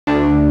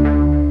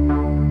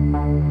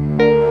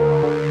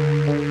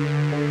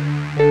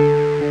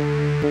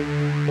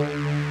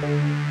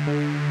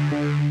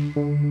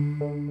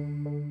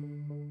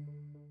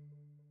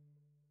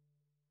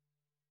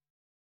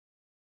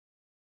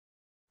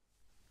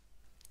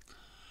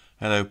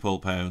Hello, Paul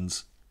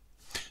Pounds.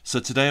 So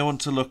today I want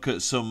to look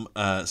at some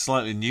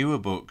slightly newer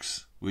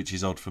books, which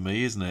is odd for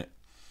me, isn't it?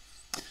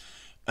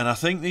 And I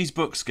think these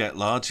books get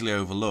largely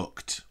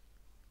overlooked,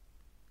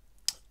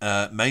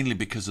 mainly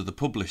because of the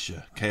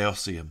publisher,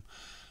 Chaosium,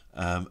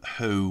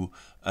 who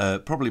are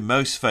probably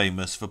most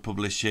famous for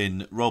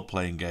publishing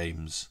role-playing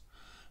games.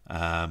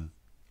 The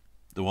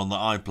one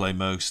that I play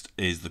most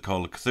is the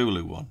Call of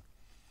Cthulhu one.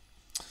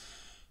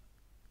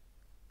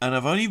 And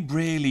I've only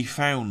really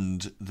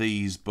found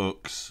these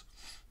books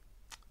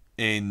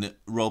in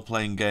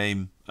role-playing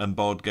game and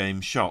board game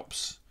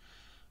shops,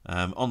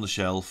 on the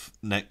shelf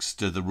next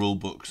to the rule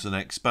books and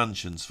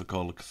expansions for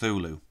Call of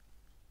Cthulhu.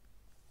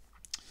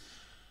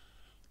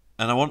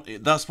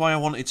 And that's why I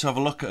wanted to have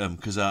a look at them,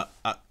 because I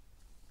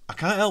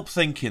can't help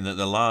thinking that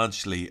they're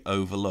largely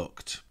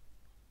overlooked.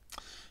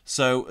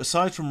 So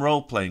aside from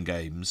role-playing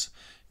games,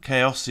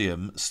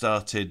 Chaosium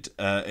started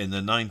in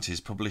the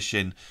 90s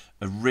publishing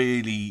a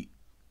really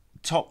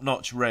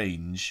top-notch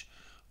range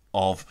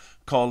of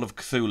Call of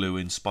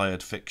Cthulhu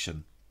inspired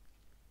fiction.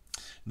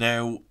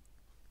 Now,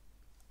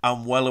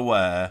 I'm well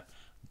aware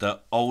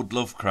that old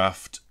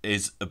Lovecraft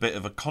is a bit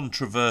of a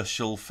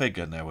controversial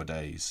figure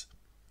nowadays,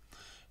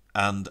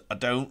 and I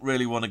don't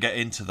really want to get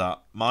into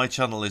that. My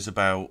channel is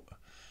about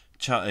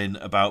chatting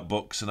about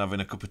books and having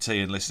a cup of tea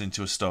and listening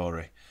to a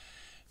story.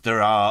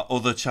 There are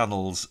other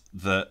channels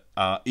that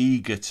are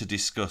eager to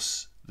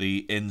discuss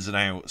the ins and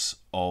outs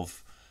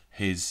of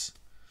his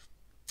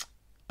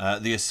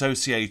the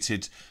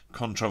associated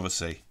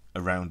controversy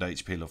around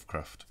H.P.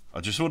 Lovecraft. I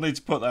just wanted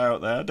to put that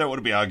out there. I don't want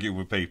to be arguing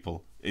with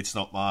people. It's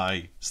not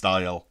my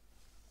style.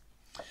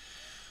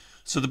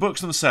 So the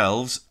books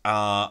themselves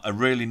are a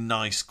really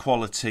nice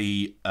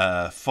quality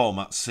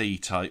Format C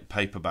type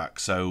paperback,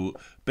 so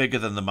bigger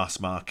than the mass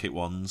market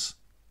ones.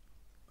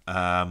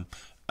 And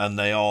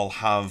they all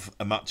have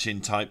a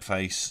matching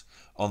typeface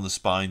on the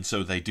spine,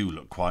 so they do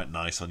look quite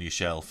nice on your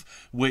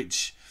shelf,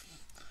 which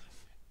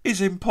is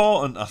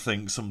important, I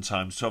think,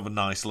 sometimes to have a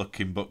nice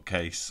looking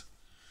bookcase.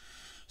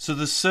 So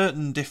there's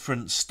certain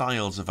different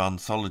styles of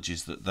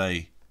anthologies that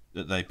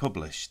they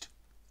published.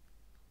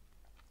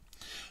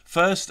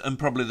 First, and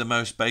probably the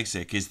most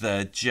basic, is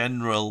their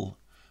general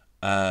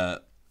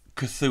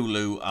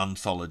Cthulhu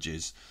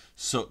anthologies,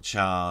 such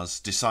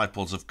as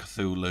Disciples of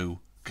Cthulhu,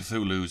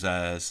 Cthulhu's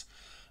Heirs,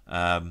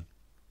 and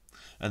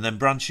then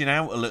branching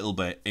out a little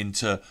bit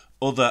into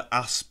other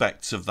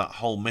aspects of that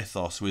whole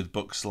mythos with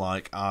books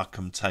like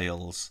Arkham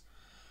Tales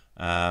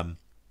and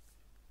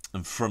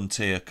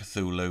Frontier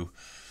Cthulhu.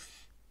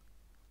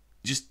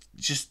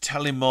 Just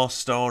telling more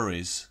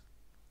stories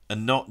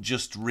and not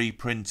just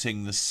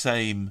reprinting the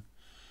same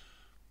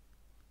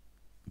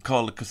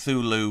Call of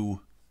Cthulhu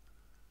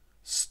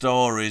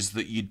stories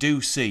that you do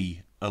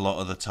see a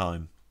lot of the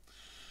time.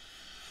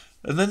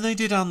 And then they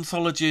did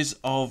anthologies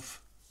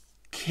of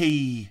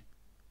key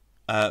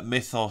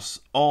mythos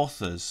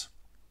authors.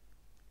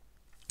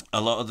 A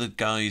lot of the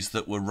guys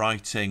that were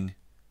writing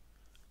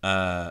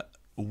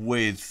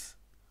with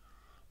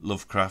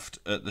Lovecraft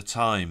at the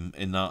time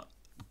in that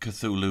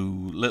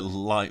Cthulhu little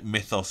like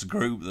mythos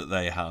group that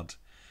they had.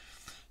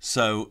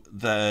 So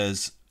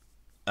there's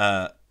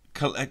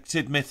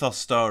collected mythos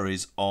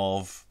stories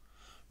of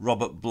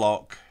Robert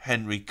Bloch,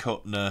 Henry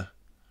Kuttner,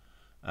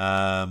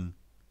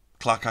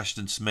 Clark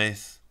Ashton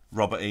Smith,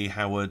 Robert E.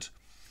 Howard,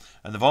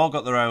 and they've all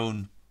got their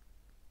own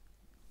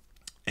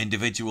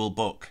individual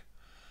book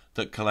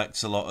that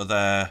collects a lot of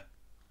their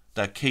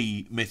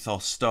key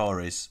mythos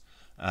stories,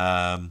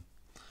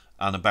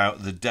 and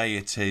about the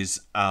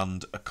deities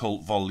and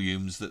occult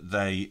volumes that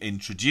they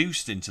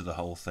introduced into the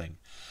whole thing.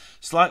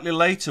 Slightly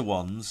later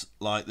ones,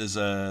 like there's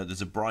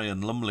a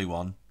Brian Lumley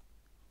one,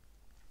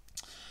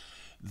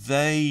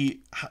 they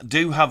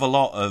do have a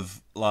lot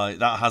of, like,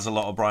 that has a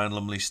lot of Brian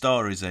Lumley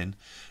stories in,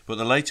 but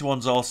the later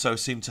ones also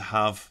seem to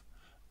have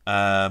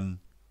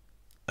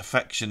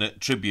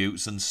affectionate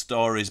tributes and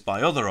stories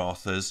by other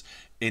authors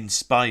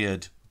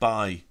inspired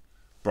by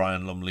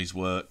Brian Lumley's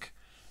work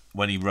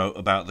when he wrote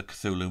about the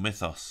Cthulhu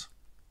mythos.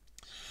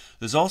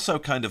 There's also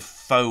kind of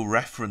faux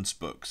reference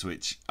books,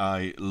 which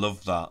I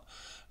love that.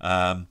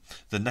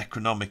 The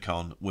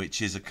Necronomicon,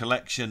 which is a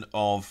collection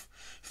of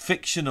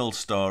fictional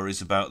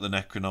stories about the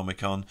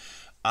Necronomicon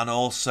and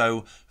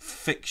also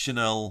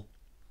fictional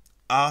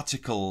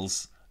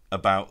articles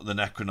about the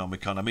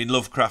Necronomicon. I mean,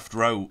 Lovecraft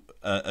wrote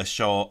a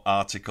short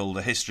article,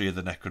 The History of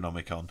the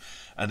Necronomicon,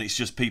 and it's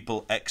just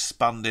people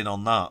expanding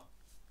on that.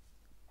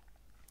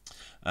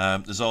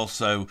 There's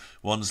also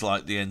ones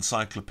like the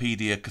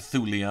Encyclopedia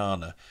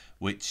Cthulhiana,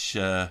 which,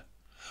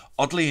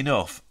 oddly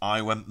enough,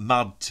 I went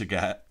mad to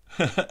get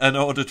and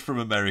ordered from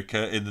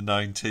America in the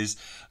 90s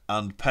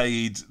and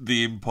paid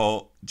the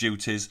import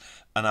duties,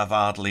 and I've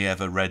hardly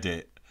ever read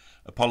it.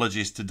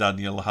 Apologies to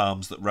Daniel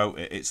Harms that wrote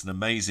it. It's an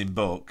amazing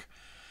book,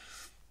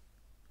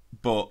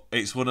 but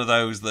it's one of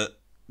those that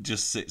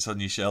just sits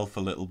on your shelf a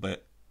little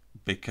bit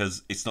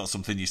because it's not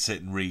something you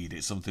sit and read,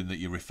 it's something that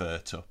you refer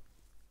to.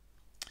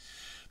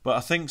 But I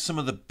think some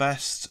of the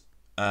best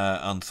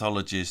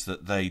anthologies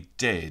that they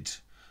did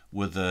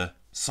were the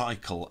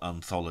cycle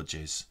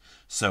anthologies.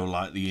 So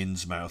like the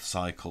Innsmouth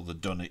cycle, the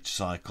Dunwich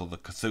cycle, the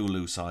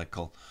Cthulhu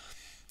cycle.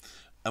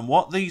 And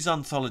what these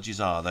anthologies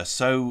are, they're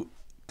so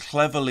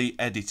cleverly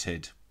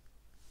edited.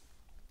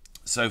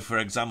 So for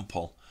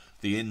example,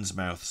 the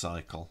Innsmouth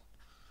cycle,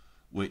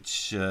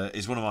 which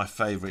is one of my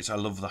favourites. I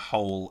love the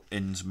whole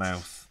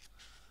Innsmouth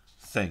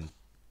thing.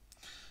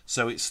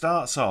 So it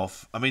starts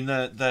off, I mean,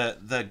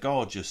 they're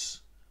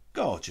gorgeous,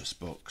 gorgeous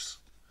books.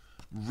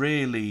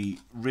 Really,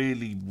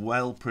 really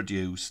well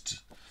produced,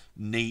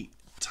 neat,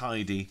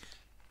 tidy,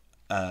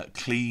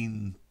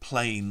 clean,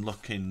 plain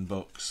looking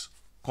books.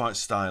 Quite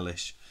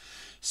stylish.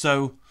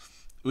 So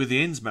with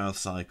the Innsmouth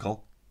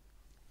cycle,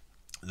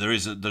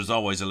 there's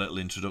always a little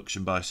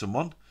introduction by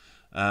someone.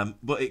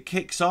 But it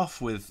kicks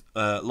off with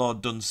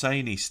Lord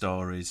Dunsany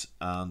stories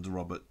and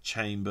Robert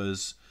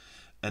Chambers,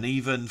 and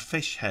even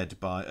Fishhead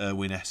by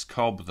Erwin S.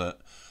 Cobb that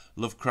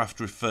Lovecraft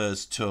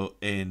refers to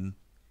in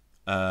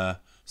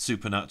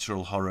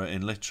Supernatural Horror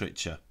in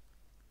Literature,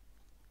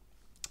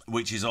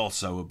 which is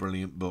also a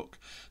brilliant book.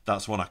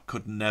 That's one I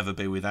could never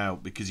be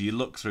without, because you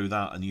look through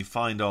that and you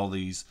find all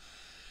these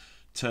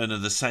turn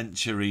of the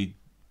century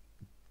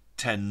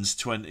 10s,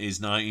 20s,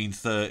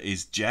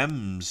 1930s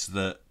gems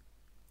that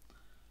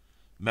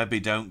maybe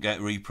don't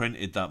get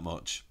reprinted that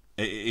much.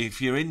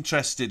 If you're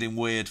interested in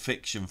weird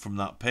fiction from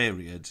that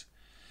period,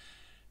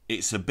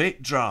 it's a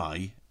bit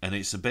dry and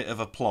it's a bit of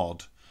a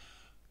plod,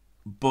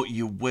 but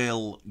you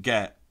will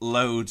get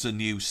loads of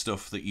new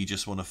stuff that you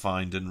just want to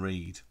find and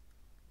read.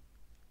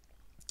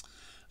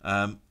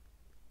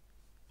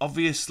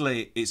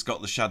 Obviously, it's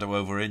got The Shadow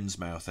over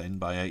Innsmouth in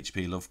by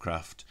H.P.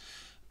 Lovecraft,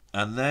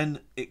 and then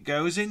it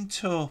goes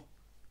into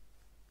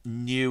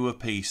newer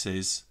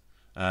pieces,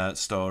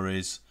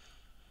 stories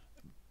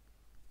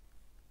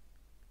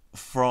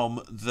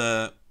from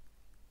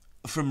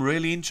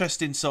really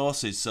interesting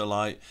sources. So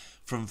like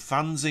from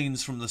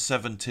fanzines from the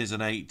 70s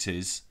and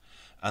 80s,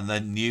 and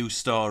then new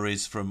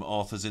stories from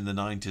authors in the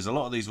 90s. A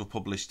lot of these were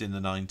published in the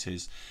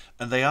 90s,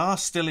 and they are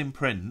still in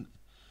print,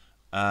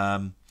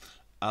 and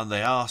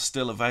they are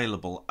still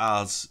available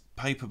as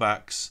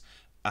paperbacks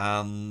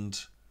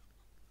and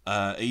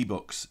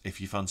ebooks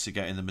if you fancy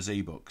getting them as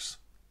ebooks.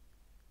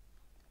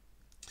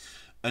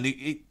 And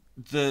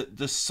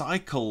the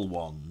cycle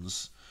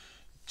ones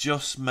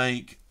just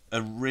make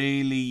a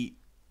really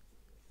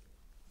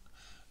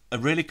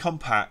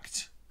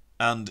compact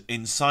and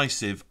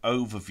incisive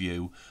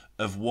overview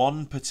of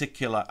one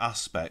particular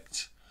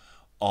aspect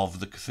of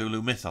the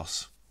Cthulhu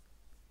mythos.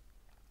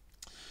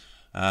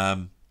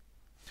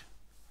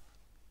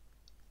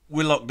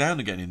 We're locked down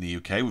again in the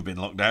UK. We've been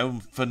locked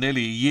down for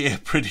nearly a year,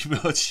 pretty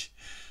much.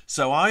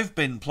 So I've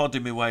been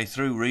plodding my way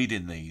through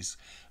reading these,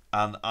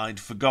 and I'd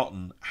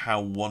forgotten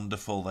how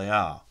wonderful they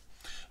are.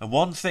 And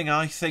one thing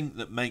I think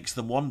that makes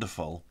them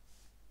wonderful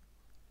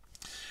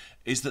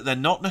is that they're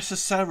not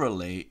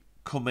necessarily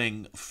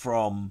coming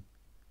from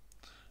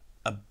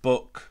a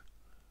book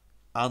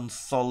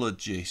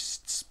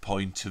anthologist's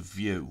point of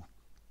view.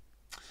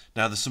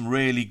 Now, there's some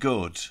really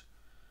good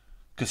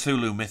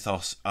Cthulhu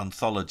mythos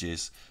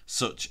anthologies,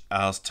 such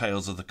as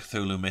Tales of the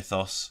Cthulhu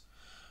Mythos.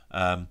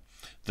 I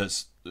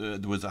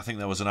think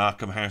there was an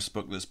Arkham House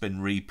book that's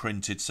been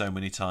reprinted so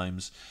many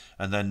times,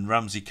 and then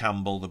Ramsey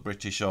Campbell, the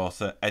British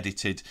author,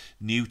 edited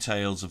New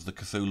Tales of the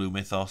Cthulhu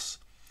Mythos,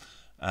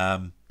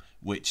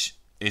 which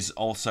is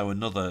also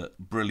another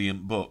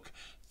brilliant book.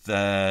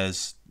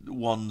 There's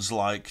ones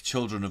like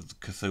Children of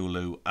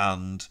Cthulhu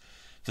and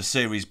the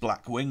series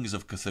Black Wings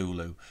of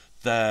Cthulhu.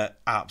 They're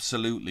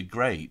absolutely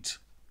great.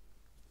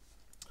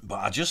 But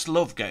I just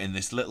love getting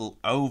this little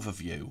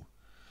overview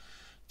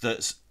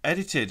that's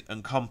edited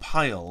and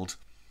compiled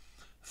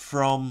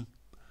from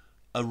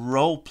a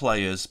role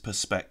player's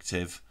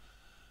perspective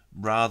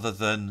rather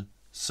than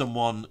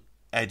someone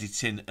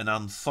editing an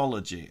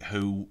anthology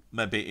who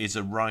maybe is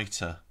a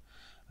writer.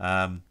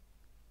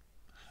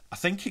 I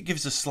think it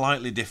gives a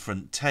slightly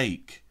different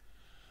take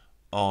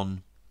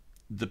on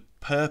the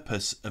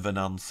purpose of an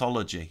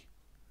anthology.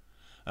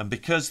 And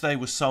because they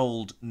were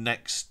sold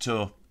next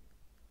to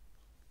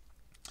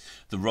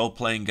the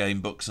role-playing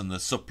game books and the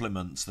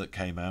supplements that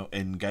came out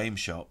in game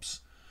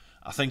shops,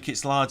 I think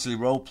it's largely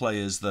role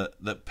players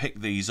that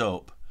picked these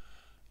up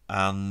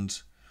and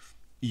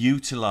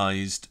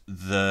utilised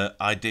the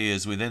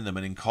ideas within them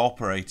and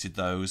incorporated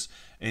those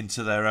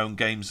into their own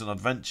games and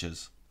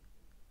adventures.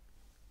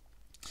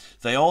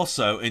 They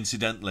also,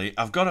 incidentally,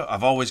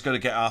 I've always got to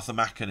get Arthur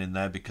Machen in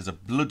there because I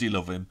bloody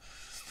love him.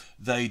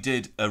 They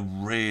did a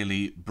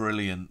really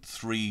brilliant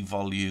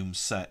 3-volume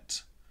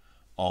set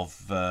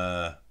of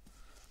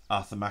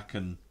Arthur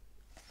Machen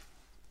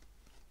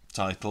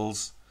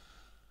titles,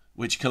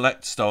 which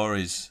collect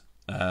stories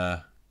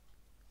that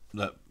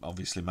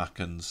obviously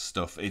Machen's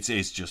stuff. It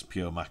is just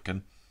pure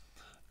Machen,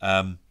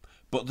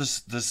 but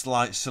there's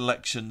like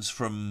selections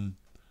from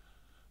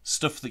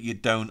stuff that you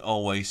don't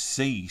always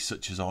see,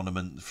 such as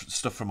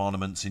stuff from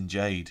Ornaments in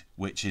Jade,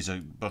 which is a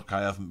book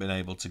I haven't been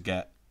able to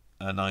get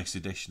a nice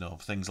edition of.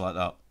 Things like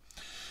that.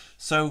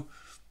 So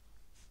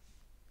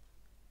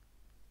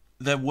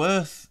they're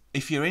worth,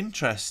 if you're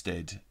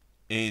interested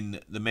in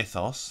the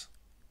mythos.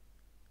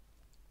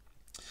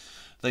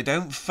 They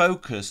don't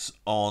focus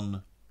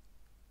on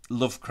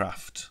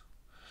Lovecraft.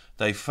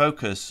 They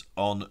focus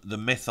on the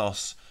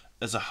mythos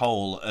as a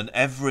whole, and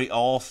every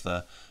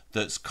author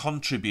that's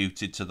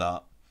contributed to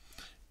that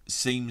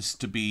seems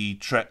to be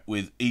treated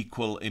with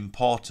equal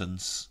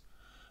importance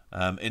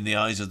in the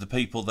eyes of the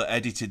people that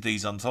edited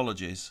these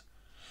anthologies.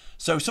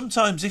 So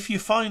sometimes if you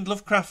find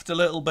Lovecraft a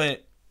little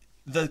bit,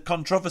 the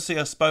controversy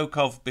I spoke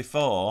of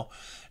before,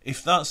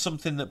 if that's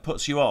something that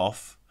puts you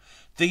off,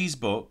 these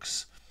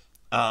books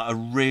are a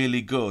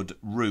really good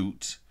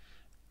route,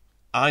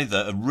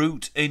 either a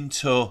route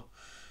into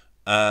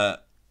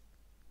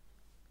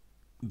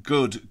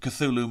good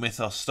Cthulhu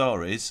mythos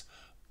stories,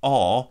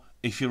 or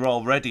if you're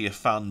already a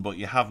fan but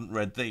you haven't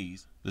read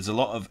these, there's a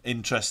lot of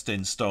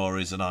interesting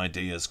stories and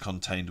ideas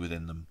contained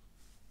within them.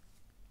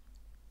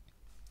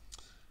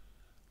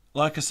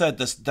 Like I said,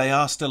 they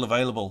are still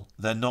available.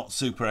 They're not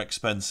super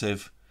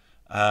expensive.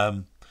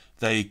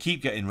 They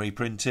keep getting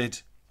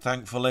reprinted,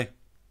 thankfully,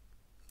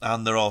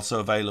 and they're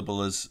also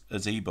available as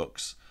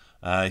ebooks.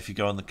 If you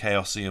go on the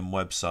Chaosium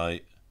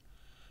website,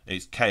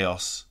 it's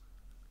Chaos,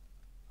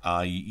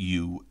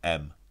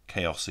 I-U-M,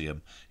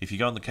 Chaosium. If you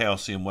go on the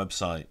Chaosium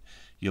website,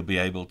 you'll be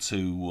able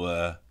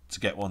to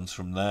get ones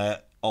from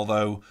there.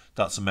 Although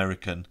that's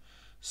American,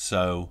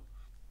 so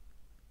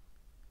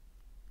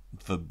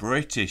for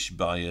British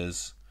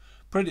buyers,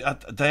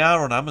 they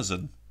are on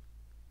Amazon.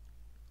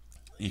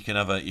 You can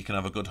have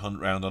a good hunt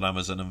round on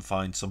Amazon and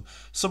find some.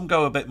 Some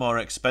go a bit more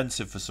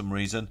expensive for some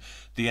reason.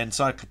 The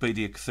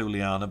Encyclopedia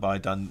Cthulhiana by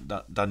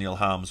Daniel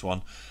Harm's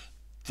one,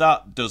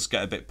 that does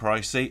get a bit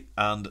pricey.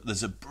 And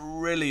there's a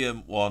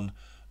brilliant one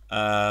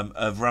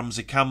of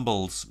Ramsey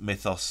Campbell's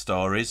mythos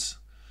stories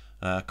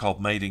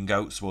called Made in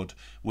Goatswood,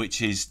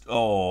 which is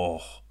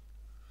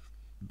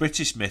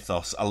British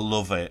mythos. I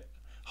love it.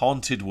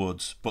 Haunted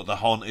woods, but they're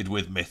haunted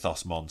with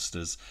mythos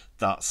monsters.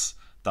 That's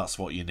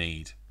what you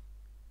need.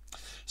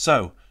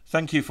 So,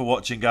 thank you for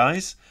watching,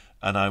 guys,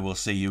 and I will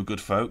see you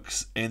good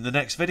folks in the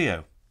next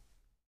video.